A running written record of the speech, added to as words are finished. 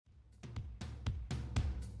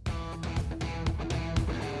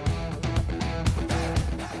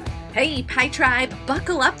Hey, Pi Tribe,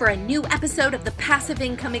 buckle up for a new episode of the Passive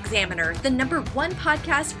Income Examiner, the #1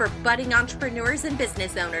 podcast for budding entrepreneurs and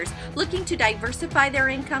business owners looking to diversify their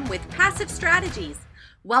income with passive strategies.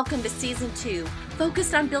 Welcome to Season 2,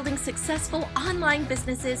 focused on building successful online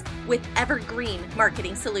businesses with evergreen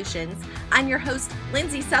marketing solutions. I'm your host,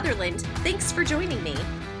 Lindsay Sutherland. Thanks for joining me.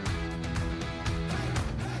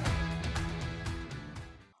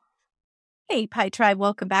 Hey, Pi Tribe,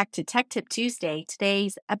 welcome back to Tech Tip Tuesday.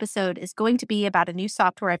 Today's episode is going to be about a new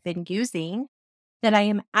software I've been using that I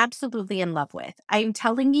am absolutely in love with. I'm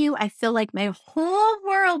telling you, I feel like my whole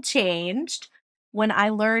world changed when I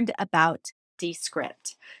learned about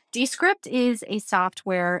Descript. Descript is a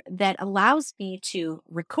software that allows me to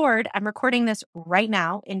record. I'm recording this right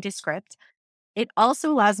now in Descript. It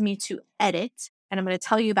also allows me to edit, and I'm going to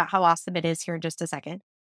tell you about how awesome it is here in just a second.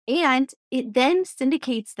 And it then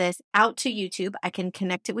syndicates this out to YouTube. I can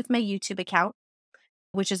connect it with my YouTube account,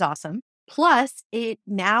 which is awesome. Plus, it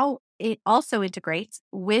also integrates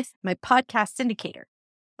with my podcast syndicator.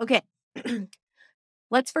 Okay,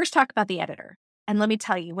 let's first talk about the editor. And let me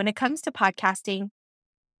tell you, when it comes to podcasting,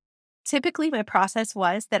 typically my process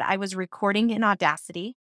was that I was recording in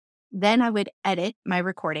Audacity, then I would edit my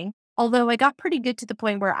recording. Although I got pretty good to the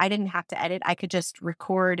point where I didn't have to edit, I could just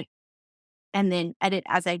record and then edit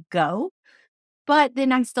as I go. But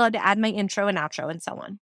then I still had to add my intro and outro and so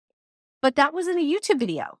on. But that wasn't a YouTube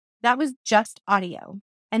video. That was just audio.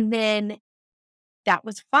 And then that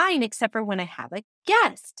was fine, except for when I have a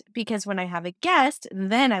guest, because when I have a guest,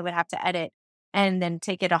 then I would have to edit and then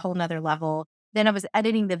take it a whole nother level. Then I was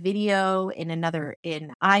editing the video in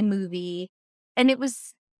iMovie. And it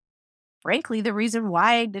was frankly the reason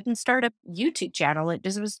why I didn't start a YouTube channel. It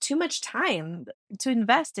just was too much time to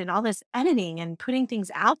invest in all this editing and putting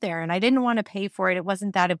things out there. And I didn't want to pay for it. It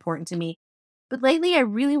wasn't that important to me. But lately, I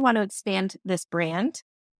really want to expand this brand,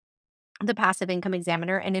 the Passive Income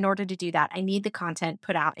Examiner. And in order to do that, I need the content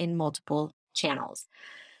put out in multiple channels.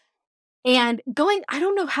 And I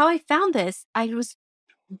don't know how I found this. I was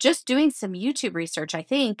just doing some YouTube research, I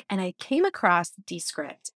think, and I came across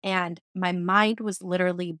Descript and my mind was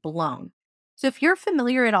literally blown. So if you're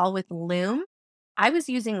familiar at all with Loom, I was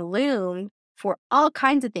using Loom for all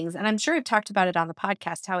kinds of things. And I'm sure I've talked about it on the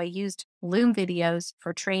podcast, how I used Loom videos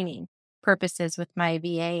for training purposes with my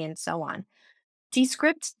VA and so on.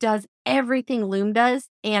 Descript does everything Loom does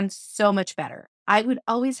and so much better. I would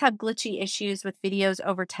always have glitchy issues with videos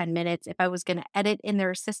over 10 minutes. If I was going to edit in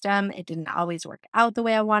their system, it didn't always work out the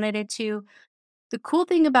way I wanted it to. The cool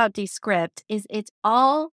thing about Descript is it's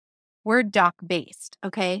all Word doc based,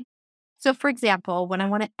 okay? So for example, when I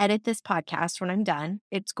want to edit this podcast, when I'm done,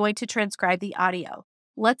 it's going to transcribe the audio.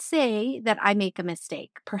 Let's say that I make a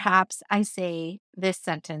mistake. Perhaps I say this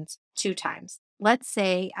sentence 2 times. Let's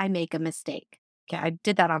say I make a mistake. Okay, I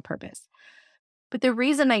did that on purpose. But the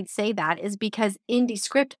reason I'd say that is because in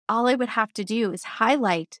Descript, all I would have to do is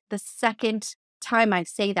highlight the second time I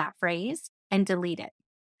say that phrase and delete it.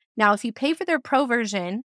 Now, if you pay for their pro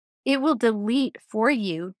version, it will delete for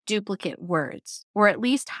you duplicate words, or at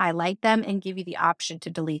least highlight them and give you the option to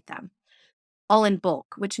delete them all in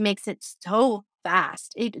bulk, which makes it so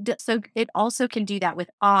fast. So it also can do that with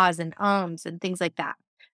ahs and ums and things like that.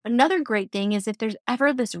 Another great thing is if there's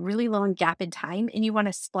ever this really long gap in time and you want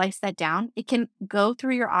to splice that down, it can go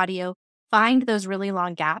through your audio, find those really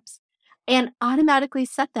long gaps, and automatically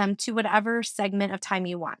set them to whatever segment of time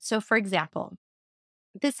you want. So for example,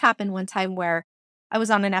 this happened one time where I was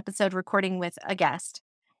on an episode recording with a guest,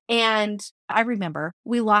 and I remember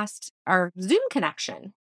we lost our Zoom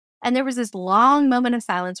connection. And there was this long moment of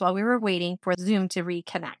silence while we were waiting for Zoom to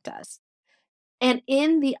reconnect us. And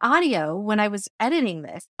in the audio, when I was editing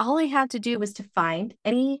this, all I had to do was to find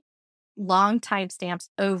any long timestamps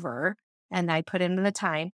over, and I put in the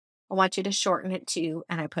time. I want you to shorten it to,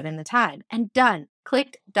 and I put in the time, and done.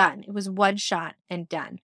 Clicked done. It was one shot and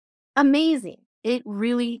done. Amazing. It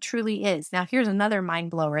really, truly is. Now, here's another mind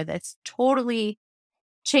blower that's totally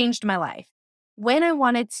changed my life. When I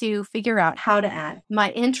wanted to figure out how to add my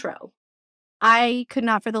intro, I could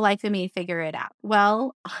not for the life of me figure it out.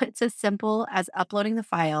 Well, it's as simple as uploading the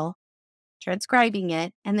file, transcribing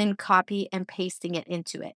it, and then copy and pasting it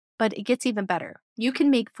into it. But it gets even better. You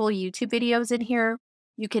can make full YouTube videos in here.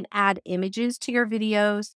 You can add images to your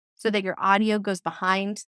videos so that your audio goes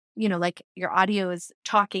behind, like your audio is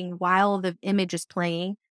talking while the image is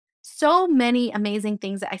playing. So many amazing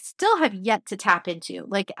things that I still have yet to tap into.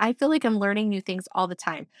 Like, I feel like I'm learning new things all the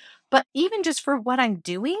time. But even just for what I'm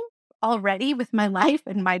doing already with my life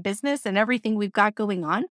and my business and everything we've got going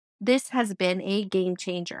on, this has been a game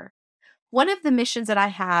changer. One of the missions that I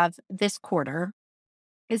have this quarter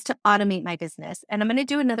is to automate my business. And I'm going to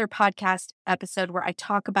do another podcast episode where I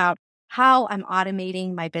talk about how I'm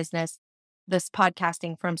automating my business, this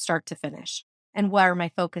podcasting from start to finish, and where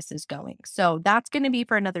my focus is going. So that's going to be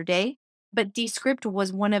for another day. But Descript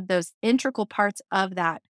was one of those integral parts of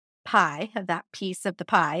that pie, of that piece of the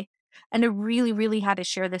pie. And I really, really had to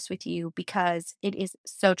share this with you because it is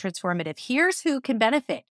so transformative. Here's who can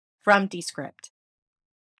benefit from Descript: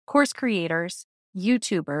 course creators,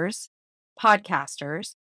 YouTubers,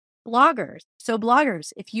 podcasters, bloggers. So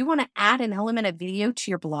bloggers, if you want to add an element of video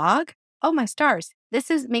to your blog, oh my stars,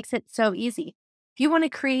 makes it so easy. If you want to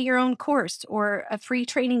create your own course or a free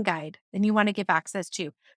training guide and you want to give access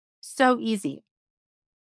to, so easy.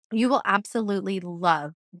 You will absolutely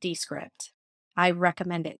love Descript. I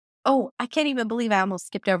recommend it. Oh, I can't even believe I almost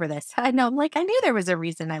skipped over this. I know, I knew there was a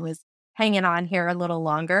reason I was hanging on here a little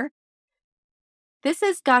longer. This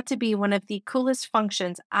has got to be one of the coolest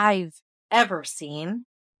functions I've ever seen.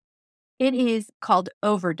 It is called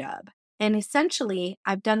Overdub. And essentially,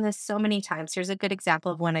 I've done this so many times. Here's a good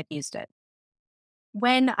example of when I've used it.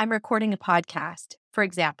 When I'm recording a podcast, for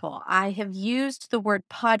example, I have used the word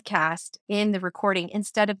podcast in the recording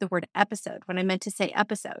instead of the word episode when I meant to say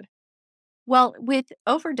episode. Well, with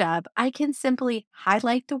Overdub, I can simply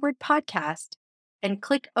highlight the word podcast and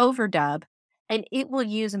click Overdub, and it will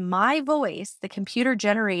use my voice, the computer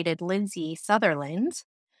generated Lindsay Sutherland,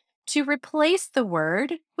 to replace the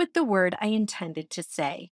word with the word I intended to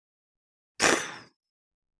say.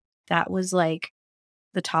 That was like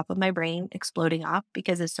the top of my brain exploding off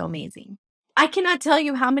because it's so amazing. I cannot tell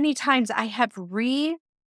you how many times I have refilmed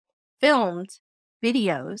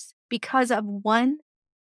videos because of one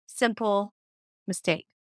simple mistake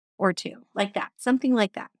or two, like that, something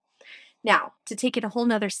like that. Now, to take it a whole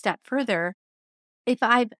nother step further, if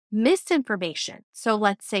I've missed information, so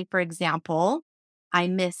let's say, for example, I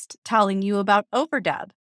missed telling you about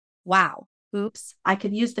Overdub. Wow. Oops. I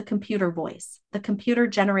could use the computer voice, the computer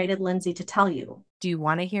generated Lindsay, to tell you. Do you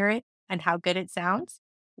want to hear it and how good it sounds?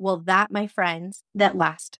 Well, that, my friends, that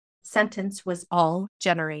last sentence was all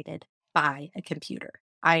generated by a computer.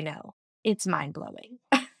 I know. It's mind blowing.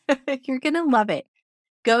 You're going to love it.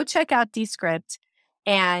 Go check out Descript,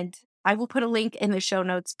 and I will put a link in the show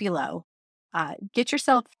notes below. Get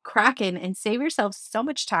yourself cracking and save yourself so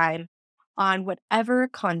much time on whatever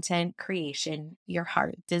content creation your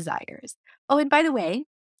heart desires. Oh, and by the way,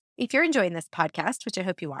 if you're enjoying this podcast, which I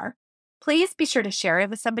hope you are, please be sure to share it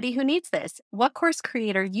with somebody who needs this. What course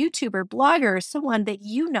creator, YouTuber, blogger, someone that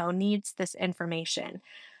you know needs this information?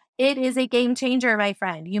 It is a game changer, my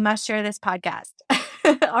friend. You must share this podcast.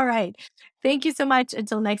 All right. Thank you so much.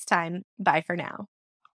 Until next time, bye for now.